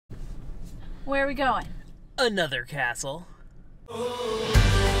Where are we going? Another castle.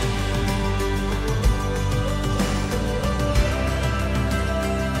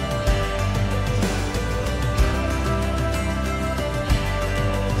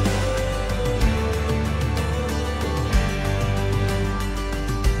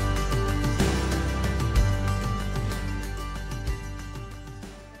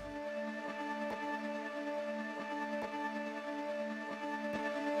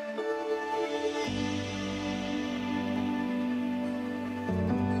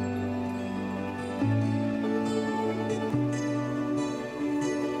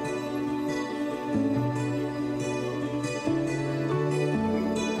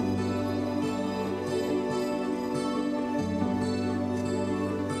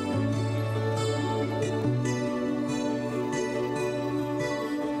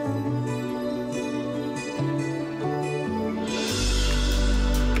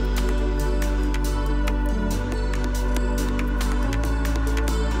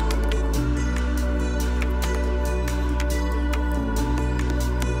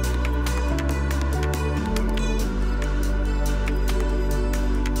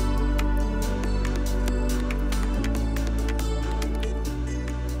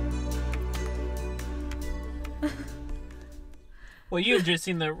 Well, you've just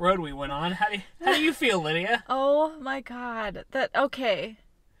seen the road we went on. How do you feel, Lydia? Oh my god. Okay.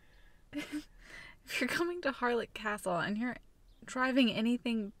 If you're coming to Harlech Castle and you're driving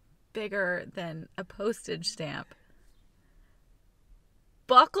anything bigger than a postage stamp,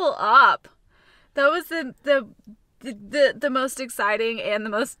 buckle up. That was the most exciting and the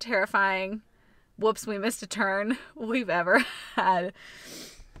most terrifying whoops, we missed a turn we've ever had.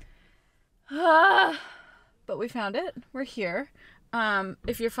 But we found it. We're here.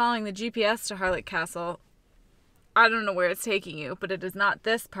 If you're following the GPS to Harlech Castle, I don't know where it's taking you, but it is not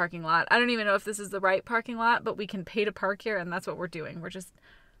this parking lot. I don't even know if this is the right parking lot, but we can pay to park here, and that's what we're doing.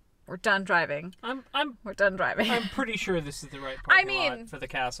 We're done driving. We're done driving. I'm pretty sure this is the right parking lot for the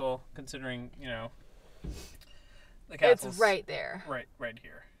castle, considering, you know, the castle's it's right there. Right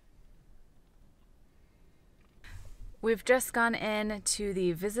here. We've just gone in to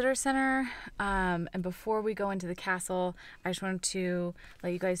the visitor center, and before we go into the castle, I just wanted to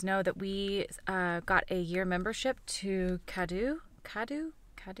let you guys know that we got a year membership to Cadu.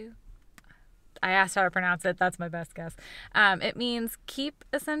 I asked how to pronounce it. That's my best guess. It means keep,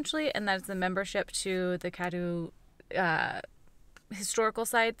 essentially, and that's the membership to the Cadu historical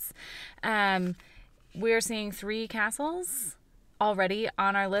sites. We're seeing 3 castles already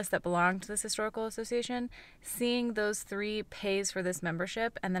on our list that belong to this historical association. Seeing those 3 pays for this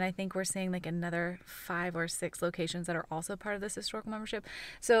membership, and then I think we're seeing like another 5 or 6 locations that are also part of this historical membership.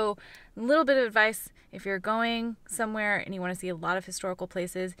 So a little bit of advice: if you're going somewhere and you want to see a lot of historical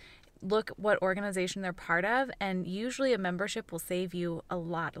places, look what organization they're part of, and usually a membership will save you a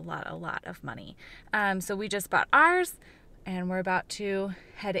lot of money. So we just bought ours, and we're about to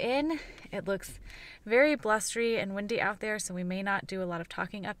head in. It looks very blustery and windy out there, so we may not do a lot of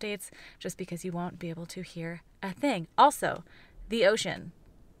talking updates just because you won't be able to hear a thing. Also, the ocean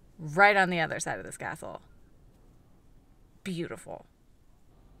right on the other side of this castle. Beautiful.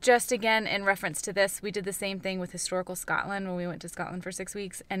 Just again, in reference to this, we did the same thing with Historical Scotland when we went to Scotland for 6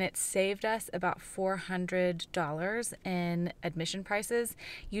 weeks, and it saved us about $400 in admission prices.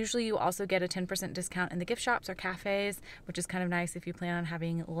 Usually you also get a 10% discount in the gift shops or cafes, which is kind of nice if you plan on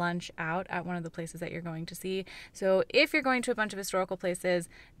having lunch out at one of the places that you're going to see. So if you're going to a bunch of historical places,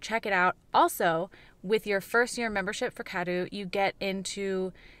 check it out. Also, with your first year membership for Cadu, you get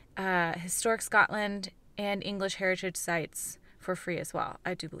into Historic Scotland and English heritage sites for free as well,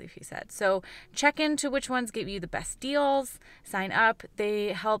 I do believe he said. So check into which ones give you the best deals, sign up.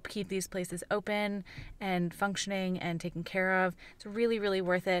 They help keep these places open and functioning and taken care of. It's really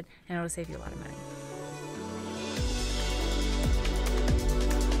worth it, and it'll save you a lot of money.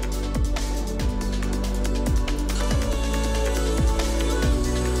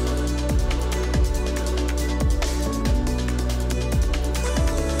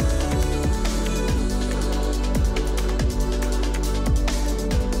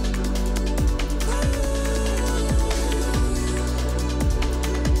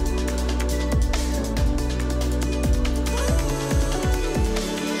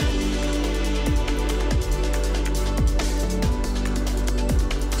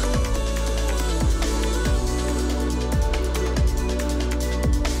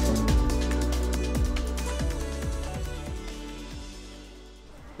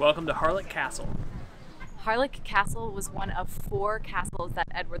 Welcome to Harlech Castle. Harlech Castle was one of 4 castles that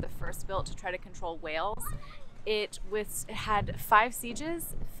Edward I built to try to control Wales. It had 5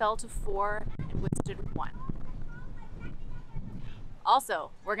 sieges, fell to 4, and withstood 1.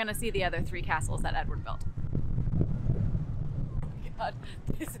 Also, we're going to see the other 3 castles that Edward built. Oh my god,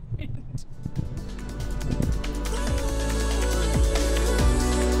 this wind.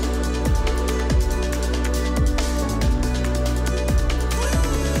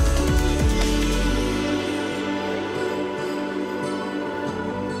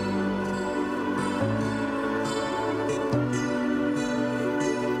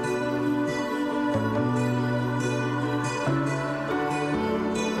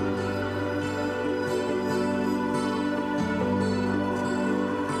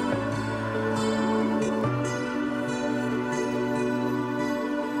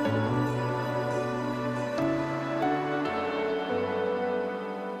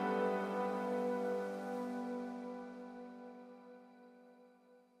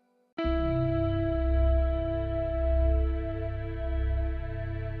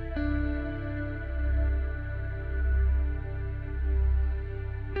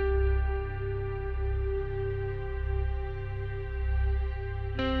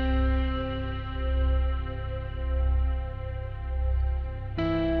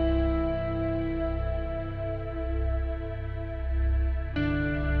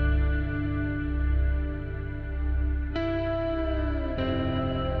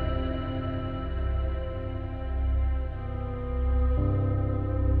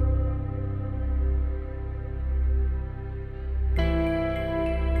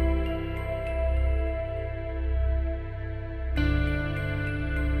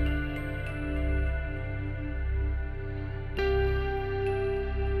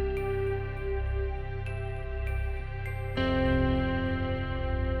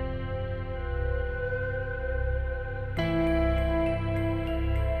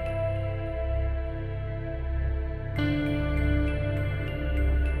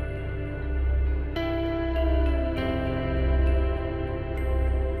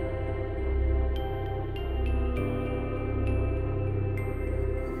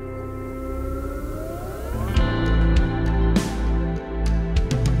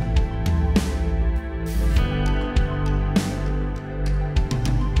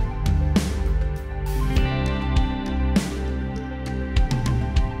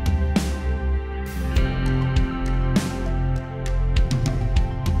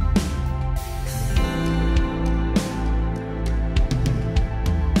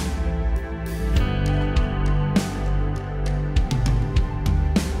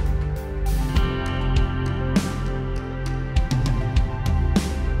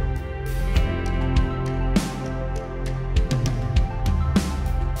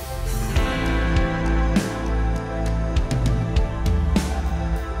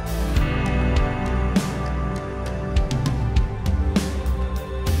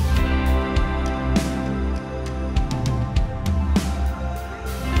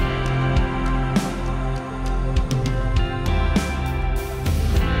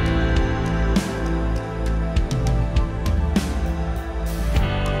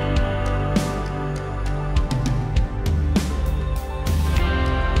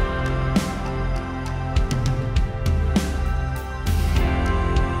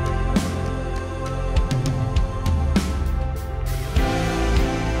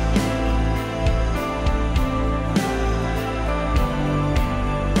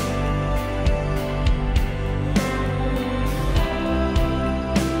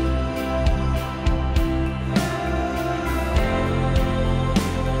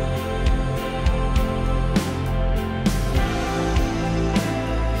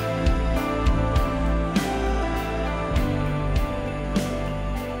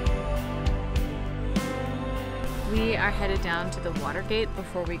 Headed down to the Watergate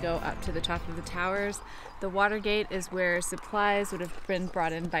before we go up to the top of the towers. The Watergate is where supplies would have been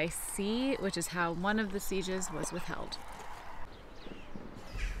brought in by sea, which is how one of the sieges was withheld.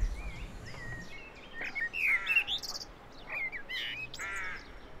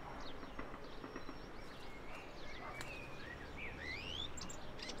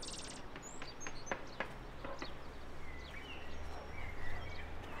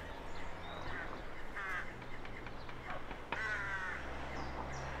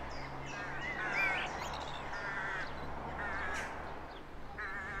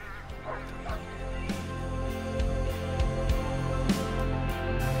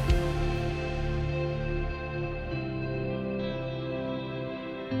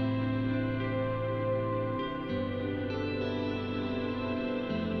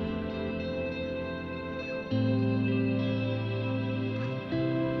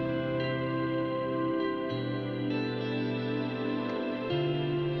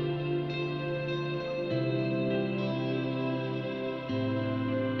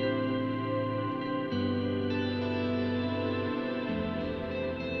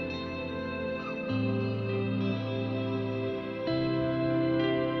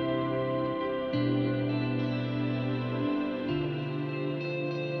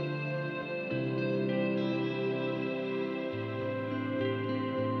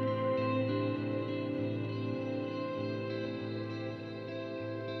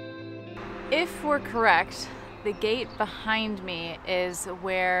 If we're correct, the gate behind me is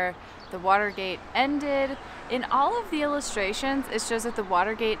where the water gate ended. In all of the illustrations, it shows that the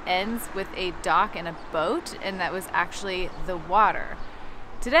water gate ends with a dock and a boat, and that was actually the water.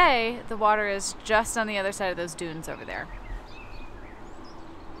 Today, the water is just on the other side of those dunes over there.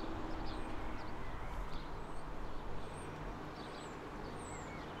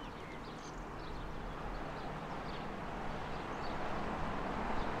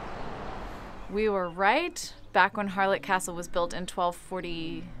 We were right. Back when Harlech Castle was built in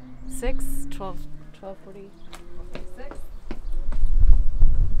 1246,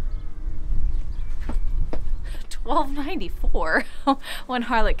 1294, when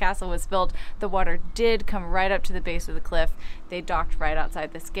Harlech Castle was built, the water did come right up to the base of the cliff. They docked right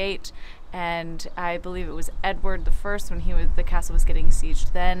outside this gate, and I believe it was Edward I when the castle was getting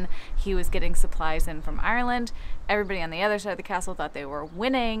sieged. Then he was getting supplies in from Ireland. Everybody on the other side of the castle thought they were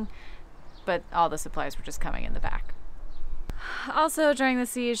winning, but all the supplies were just coming in the back. Also, during the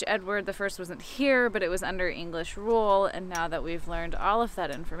siege, Edward I wasn't here, but it was under English rule, and now that we've learned all of that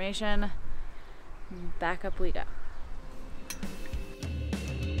information, back up we go.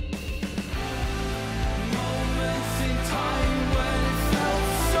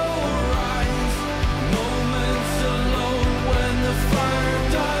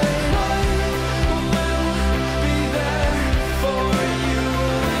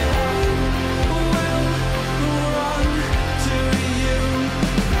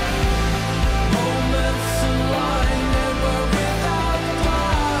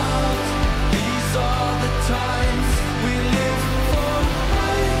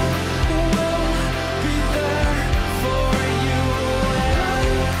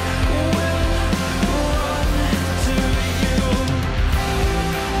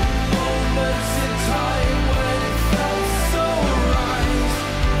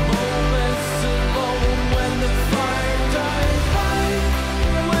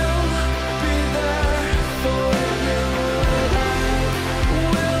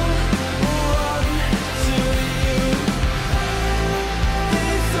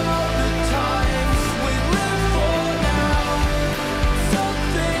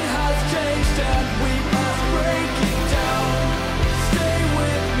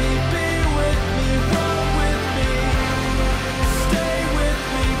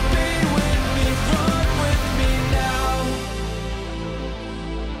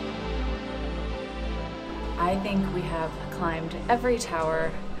 I think we have climbed every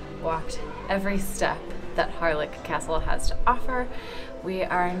tower, walked every step that Harlech Castle has to offer. We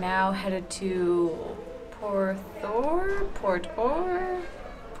are now headed to Porthor? Porthor?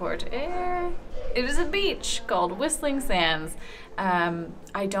 It is a beach called Whistling Sands.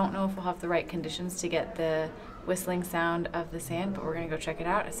 I don't know if we'll have the right conditions to get the whistling sound of the sand, but we're gonna go check it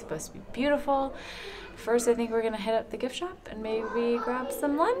out. It's supposed to be beautiful. First, I think we're gonna hit up the gift shop and maybe grab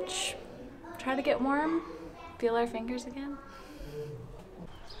some lunch, try to get warm, feel our fingers again.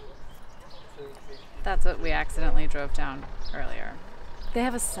 That's what we accidentally drove down earlier. They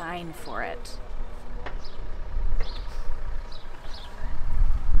have a sign for it.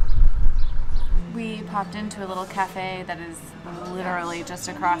 We popped into a little cafe that is literally just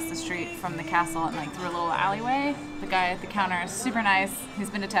across the street from the castle and like through a little alleyway. The guy at the counter is super nice.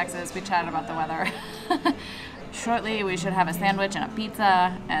 He's been to Texas. We chatted about the weather. Shortly, we should have a sandwich and a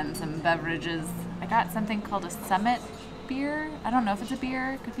pizza and some beverages. I got something called a Summit beer. I don't know if it's a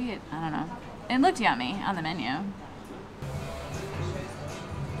beer. It could be it. I don't know. It looked yummy on the menu.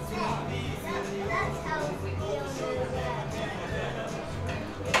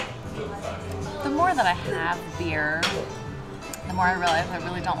 The more that I have beer, the more I realize I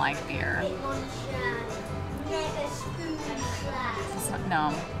really don't like beer.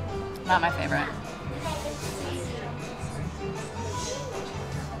 No, not my favorite.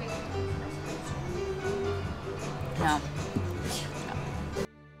 No.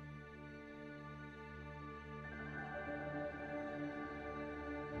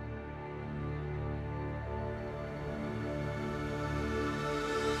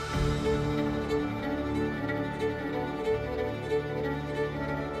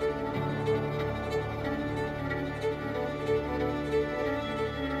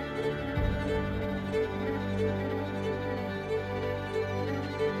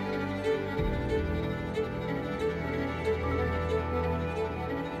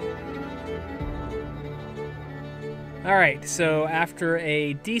 All right, so after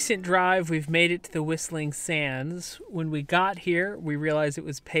a decent drive, we've made it to the Whistling Sands. When we got here, we realized it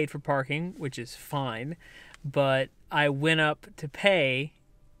was paid for parking, which is fine, but I went up to pay,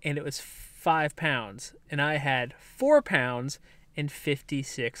 and it was £5, and I had £4 and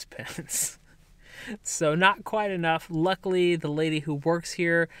 56 pence. So not quite enough. Luckily, the lady who works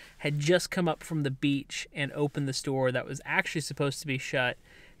here had just come up from the beach and opened the store that was actually supposed to be shut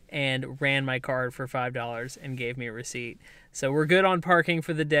and ran my card for $5 and gave me a receipt. So we're good on parking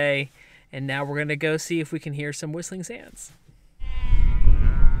for the day, and now we're going to go see if we can hear some whistling sands.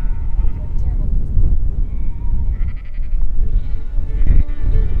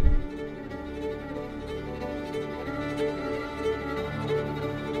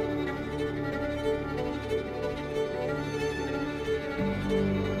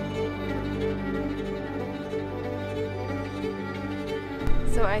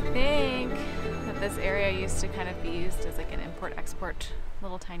 So I think that this area used to kind of be used as like an import-export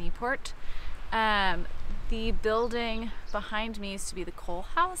little tiny port. The building behind me used to be the coal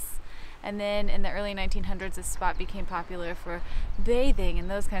house, and then in the early 1900s this spot became popular for bathing and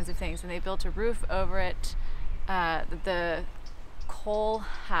those kinds of things, and they built a roof over it, the coal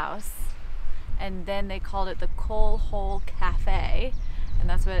house, and then they called it the Coal Hole Cafe, and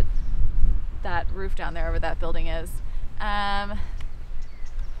that's what that roof down there over that building is.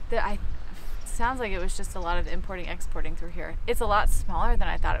 Sounds like it was just a lot of importing, exporting through here. It's a lot smaller than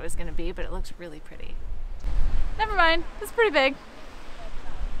I thought it was going to be, but it looks really pretty. Never mind, it's pretty big.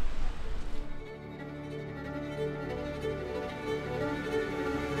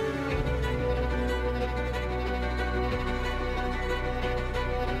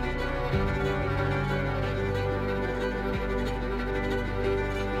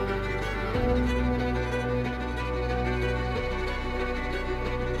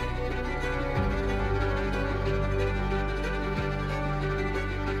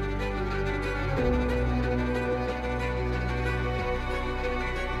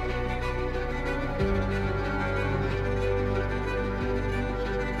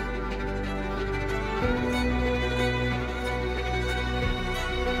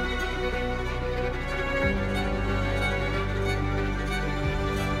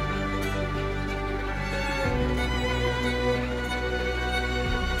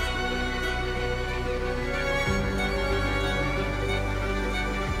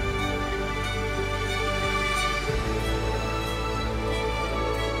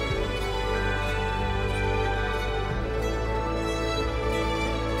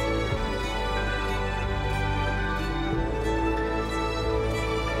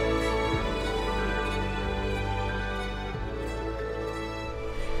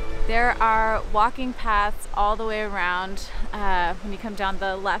 There are walking paths all the way around. When you come down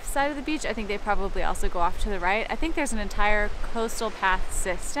the left side of the beach, I think they probably also go off to the right. I think there's an entire coastal path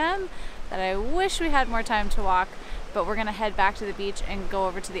system that I wish we had more time to walk, but we're gonna head back to the beach and go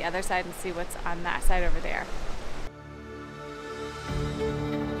over to the other side and see what's on that side over there.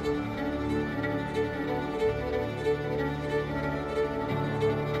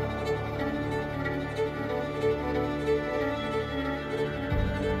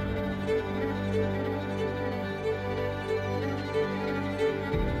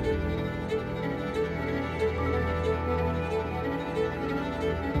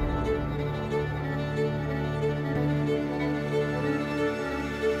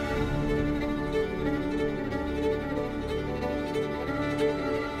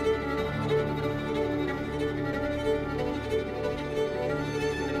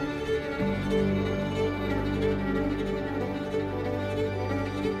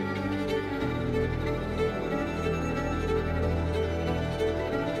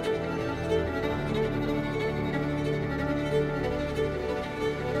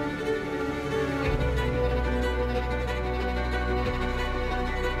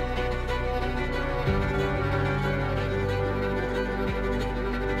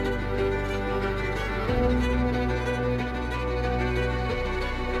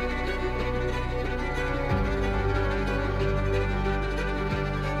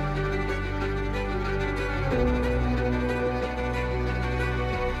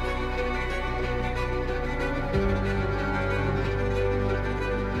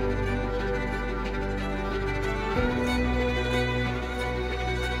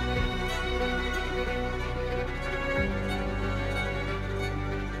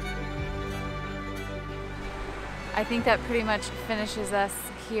 I think that pretty much finishes us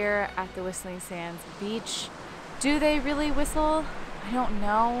here at the Whistling Sands Beach. Do they really whistle? I don't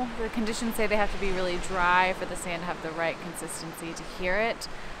know. The conditions say they have to be really dry for the sand to have the right consistency to hear it.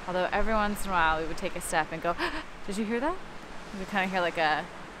 Although every once in a while we would take a step and go, did you hear that? We would kind of hear like a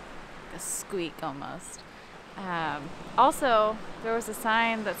squeak almost. Also, there was a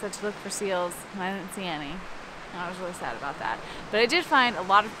sign that said to look for seals, and I didn't see any. I was really sad about that. But I did find a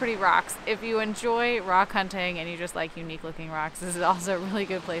lot of pretty rocks. If you enjoy rock hunting and you just like unique looking rocks, this is also a really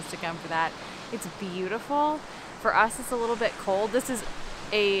good place to come for that. It's beautiful. For us, it's a little bit cold. This is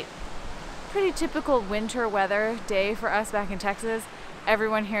a pretty typical winter weather day for us back in Texas.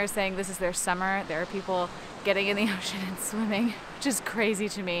 Everyone here is saying this is their summer. There are people getting in the ocean and swimming, which is crazy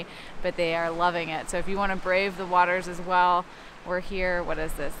to me, but they are loving it. So if you want to brave the waters as well, we're here, what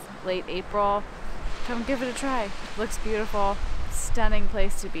is this, late April? Come give it a try. Looks beautiful, stunning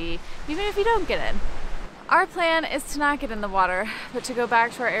place to be, even if you don't get in. Our plan is to not get in the water, but to go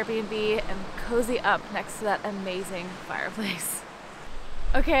back to our Airbnb and cozy up next to that amazing fireplace.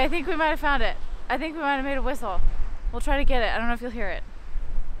 Okay, I think we might have found it. I think we might have made a whistle. We'll try to get it. I don't know if you'll hear it.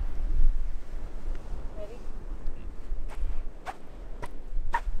 Ready?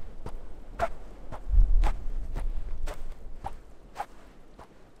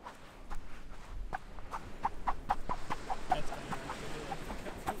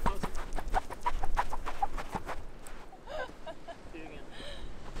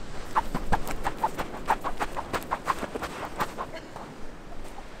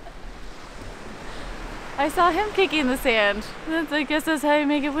 I saw him kicking the sand. I guess that's how you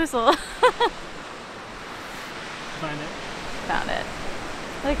make it whistle. Find it. Found it.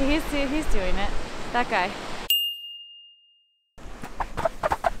 Look, he's doing it. That guy.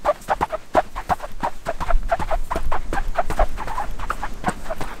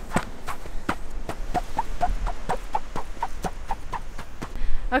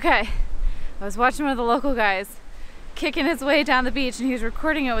 Okay, I was watching one of the local guys kicking his way down the beach and he was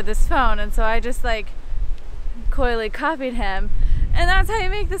recording it with his phone, and so I just like coyly copied him, and that's how you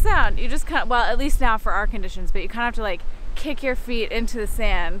make the sound. You just kind of, well, at least now for our conditions, but you kind of have to like kick your feet into the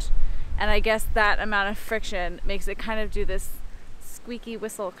sand, and I guess that amount of friction makes it kind of do this squeaky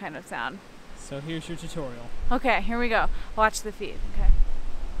whistle kind of sound. So here's your tutorial. Okay, here we go. Watch the feet. Okay.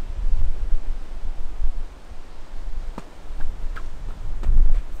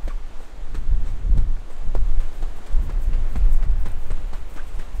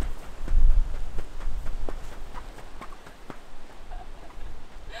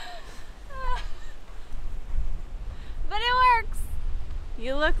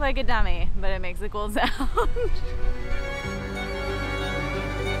 You look like a dummy, but it makes a cool sound.